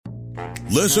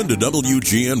Listen to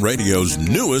WGN Radio's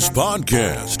newest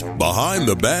podcast, Behind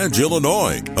the Badge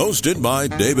Illinois, hosted by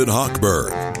David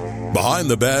Hochberg. Behind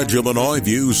the Badge Illinois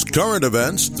views current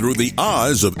events through the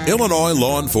eyes of Illinois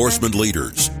law enforcement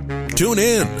leaders. Tune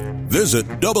in. Visit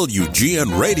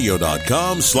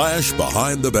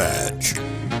WGNRadio.com/Behind the Badge.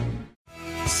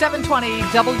 720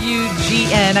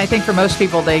 WGN. I think for most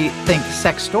people, they think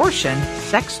sextortion.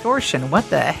 Sextortion, what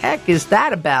the heck is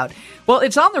that about? Well,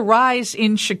 it's on the rise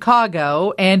in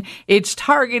Chicago, and it's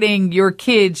targeting your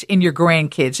kids and your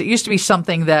grandkids. It used to be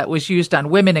something that was used on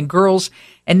women and girls,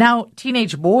 and now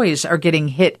teenage boys are getting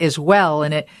hit as well,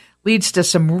 and it leads to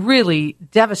some really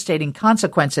devastating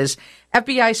consequences.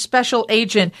 FBI Special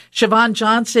Agent Siobhan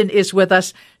Johnson is with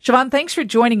us. Siobhan, thanks for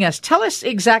joining us. Tell us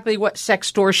exactly what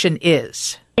sextortion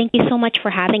is. Thank you so much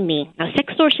for having me. Now,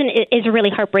 sextortion is a really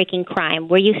heartbreaking crime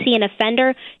where you see an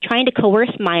offender trying to coerce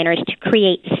minors to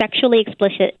create sexually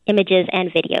explicit images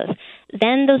and videos.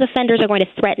 Then those offenders are going to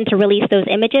threaten to release those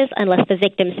images unless the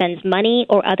victim sends money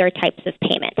or other types of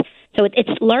payment. So it's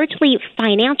largely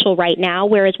financial right now,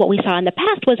 whereas what we saw in the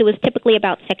past was it was typically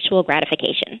about sexual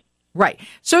gratification. Right.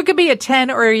 So it could be a 10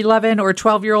 or 11 or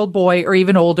 12-year-old boy or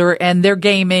even older, and they're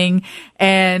gaming,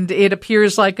 and it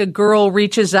appears like a girl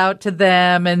reaches out to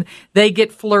them, and they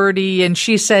get flirty, and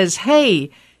she says, hey,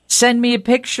 send me a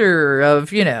picture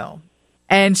of,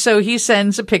 And so he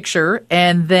sends a picture,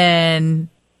 and then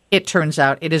it turns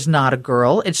out it is not a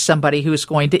girl. It's somebody who's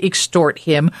going to extort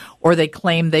him, or they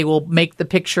claim they will make the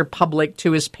picture public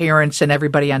to his parents and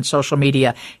everybody on social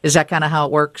media. Is that kind of how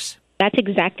it works? That's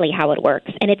exactly how it works.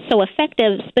 And it's so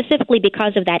effective specifically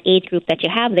because of that age group that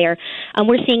you have there.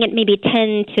 We're seeing it maybe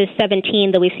 10 to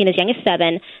 17, though we've seen as young as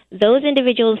 7. Those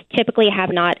individuals typically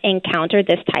have not encountered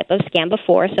this type of scam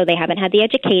before, so they haven't had the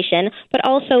education. But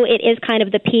also it is kind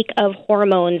of the peak of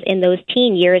hormones in those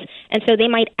teen years, and so they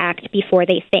might act before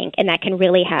they think, and that can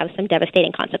really have some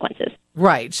devastating consequences.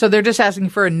 Right. So they're just asking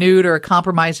for a nude or a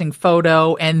compromising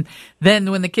photo, and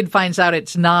then when the kid finds out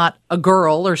it's not a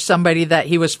girl or somebody that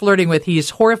he was flirting with,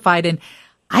 he's horrified. And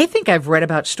I think I've read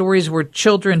about stories where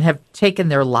children have taken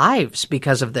their lives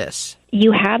because of this.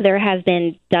 You have. There have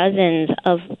been dozens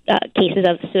of cases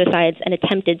of suicides and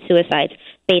attempted suicides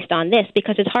based on this,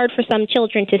 because it's hard for some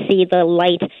children to see the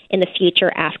light in the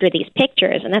future after these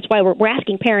pictures. And that's why we're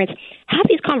asking parents, have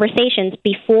these conversations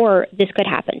before this could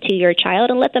happen to your child,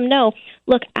 and let them know,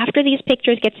 look, after these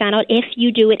pictures get sent out, if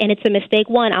you do it and it's a mistake,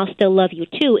 1, I'll still love you.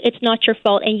 2, it's not your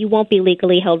fault and you won't be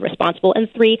legally held responsible. And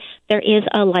 3, there is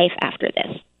a life after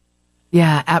this.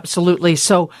 Yeah, absolutely.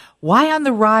 So why on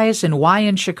the rise and why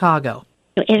in Chicago?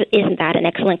 Isn't that an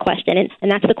excellent question?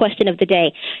 And that's the question of the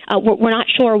day. We're not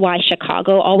sure why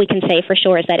Chicago. All we can say for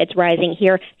sure is that it's rising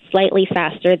here slightly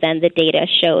faster than the data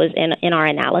shows in our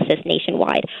analysis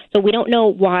nationwide. So we don't know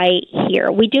why here.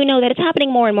 We do know that it's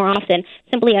happening more and more often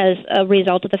simply as a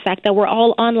result of the fact that we're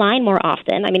all online more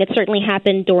often. I mean, it certainly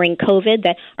happened during COVID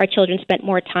that our children spent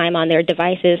more time on their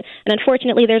devices. And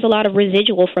unfortunately, there's a lot of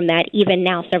residual from that even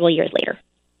now, several years later.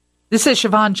 This is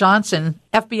Siobhan Johnson,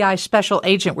 FBI Special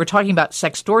Agent. We're talking about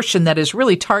sextortion that is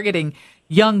really targeting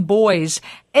young boys.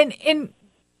 And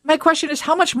my question is,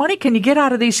 how much money can you get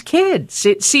out of these kids?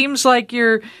 It seems like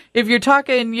if you're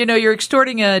talking, you're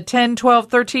extorting a 10, 12,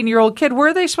 13-year-old kid, where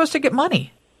are they supposed to get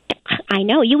money? I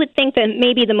know. You would think that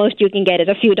maybe the most you can get is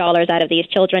a few dollars out of these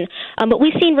children. But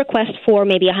we've seen requests for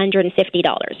maybe $150,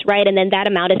 right? And then that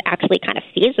amount is actually kind of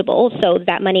feasible. So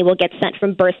that money will get sent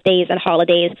from birthdays and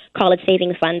holidays, college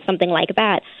savings funds, something like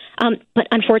that. But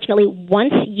unfortunately,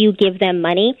 once you give them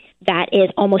money, that is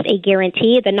almost a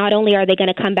guarantee that not only are they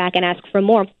going to come back and ask for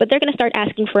more, but they're going to start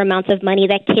asking for amounts of money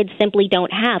that kids simply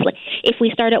don't have. Like if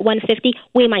we start at $150,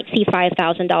 we might see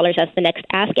 $5,000 as the next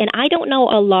ask. And I don't know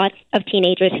a lot of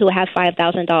teenagers who have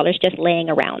 $5,000 just laying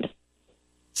around.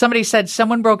 Somebody said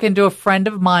someone broke into a friend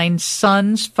of mine's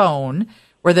son's phone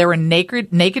where there were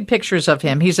naked pictures of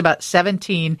him. He's about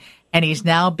 17, and he's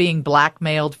now being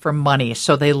blackmailed for money.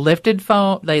 So they lifted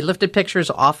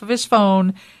pictures off of his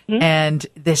phone, and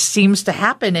this seems to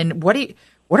happen. And what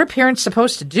are parents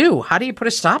supposed to do? How do you put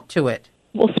a stop to it?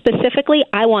 Well, specifically,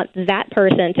 I want that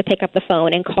person to pick up the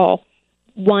phone and call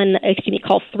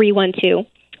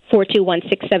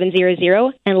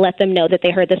 312-421-6700 and let them know that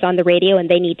they heard this on the radio and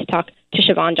they need to talk to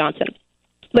Siobhan Johnson.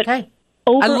 But okay.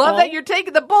 Overall, I love that you're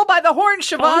taking the bull by the horn,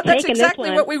 Siobhan. That's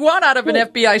exactly what we want out of an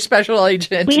FBI special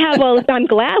agent. I'm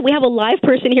glad we have a live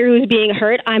person here who's being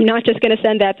hurt. I'm not just going to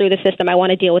send that through the system. I want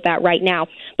to deal with that right now.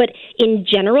 But in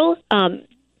general,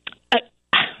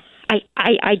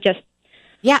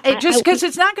 Yeah, because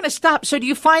it's not going to stop. So do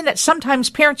you find that sometimes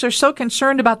parents are so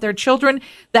concerned about their children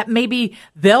that maybe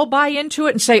they'll buy into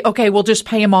it and say, okay, we'll just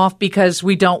pay them off because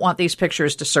we don't want these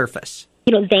pictures to surface?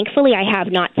 Thankfully, I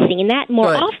have not seen that.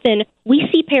 More Good. often, we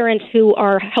see parents who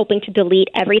are helping to delete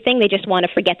everything. They just want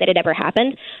to forget that it ever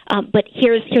happened. But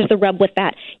here's the rub with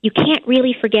that. You can't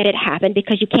really forget it happened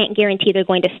because you can't guarantee they're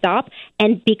going to stop.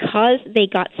 And because they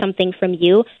got something from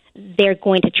you, they're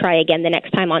going to try again the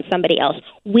next time on somebody else.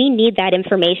 We need that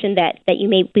information that you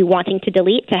may be wanting to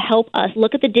delete to help us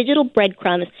look at the digital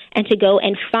breadcrumbs and to go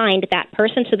and find that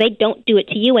person so they don't do it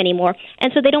to you anymore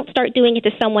and so they don't start doing it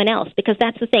to someone else, because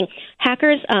that's the thing.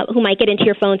 Hackers who might get into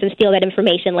your phones and steal that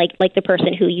information, like the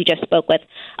person who you just spoke with,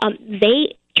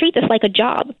 they treat this like a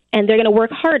job, and they're going to work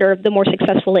harder the more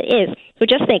successful it is. So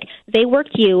just think, they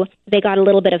worked you, they got a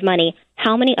little bit of money.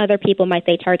 How many other people might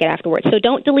they target afterwards? So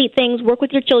don't delete things. Work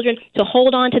with your children to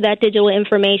hold on to that digital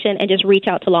information and just reach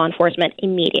out to law enforcement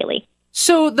immediately.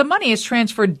 So the money is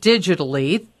transferred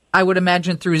digitally, I would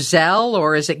imagine through Zelle,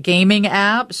 or is it gaming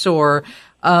apps, or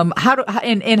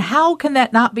how can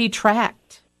that not be tracked?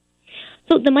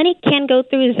 So the money can go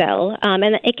through Zelle, and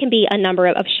it can be a number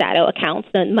of shadow accounts.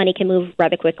 The money can move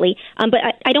rather quickly. But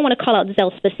I don't want to call out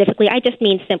Zelle specifically. I just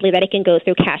mean simply that it can go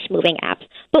through cash-moving apps.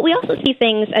 But we also see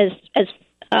things as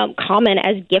common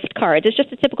as gift cards. It's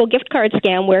just a typical gift card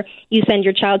scam where you send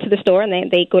your child to the store and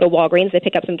they go to Walgreens, they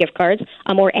pick up some gift cards,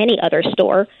 or any other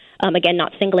store. Again,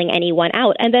 not singling anyone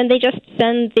out. And then they just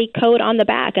send the code on the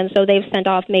back. And so they've sent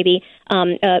off maybe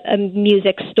a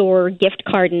music store gift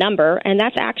card number, and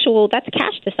that's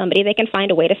cash to somebody. They can find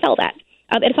a way to sell that.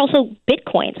 It's also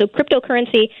Bitcoin. So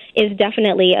cryptocurrency is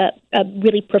definitely a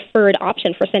really preferred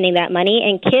option for sending that money,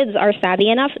 and kids are savvy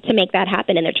enough to make that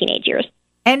happen in their teenage years.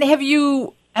 And have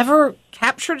you ever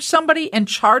captured somebody and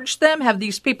charged them? Have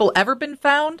these people ever been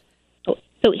found?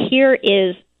 So here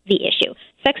is the issue.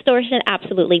 Sextortion,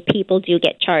 absolutely, people do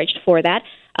get charged for that,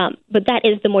 but that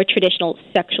is the more traditional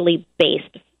sexually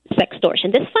based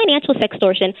sextortion. This financial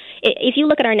sextortion, if you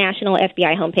look at our national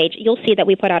FBI homepage, you'll see that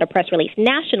we put out a press release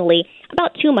nationally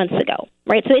about 2 months ago,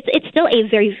 right? So it's still a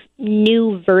very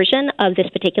new version of this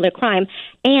particular crime,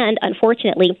 and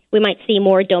unfortunately, we might see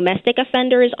more domestic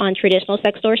offenders on traditional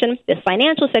sextortion. This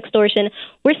financial sextortion,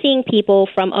 we're seeing people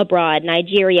from abroad,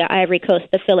 Nigeria, Ivory Coast,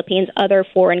 the Philippines, other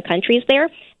foreign countries there.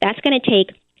 That's going to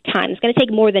take time. It's going to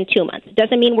take more than 2 months. It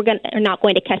doesn't mean we're not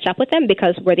going to catch up with them,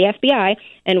 because we're the FBI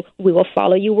and we will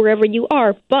follow you wherever you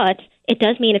are, but it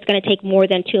does mean it's going to take more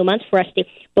than 2 months for us to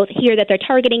both hear that they're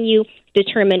targeting you,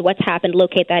 determine what's happened,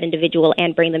 locate that individual,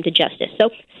 and bring them to justice. So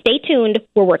stay tuned.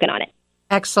 We're working on it.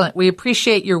 Excellent. We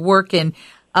appreciate your work. And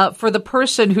for the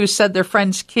person who said their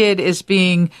friend's kid is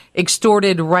being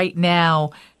extorted right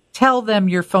now, tell them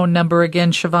your phone number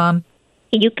again, Siobhan.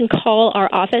 You can call our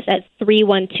office at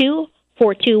 312-421-6700.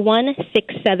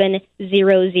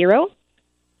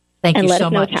 Thank you so much. And let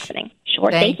us know what's happening.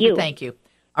 Sure. Thank you. Thank you.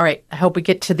 All right. I hope we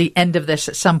get to the end of this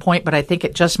at some point, but I think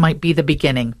it just might be the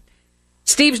beginning.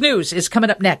 Steve's News is coming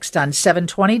up next on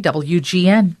 720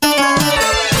 WGN.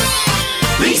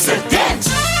 Lisa Dent,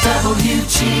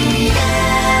 WGN.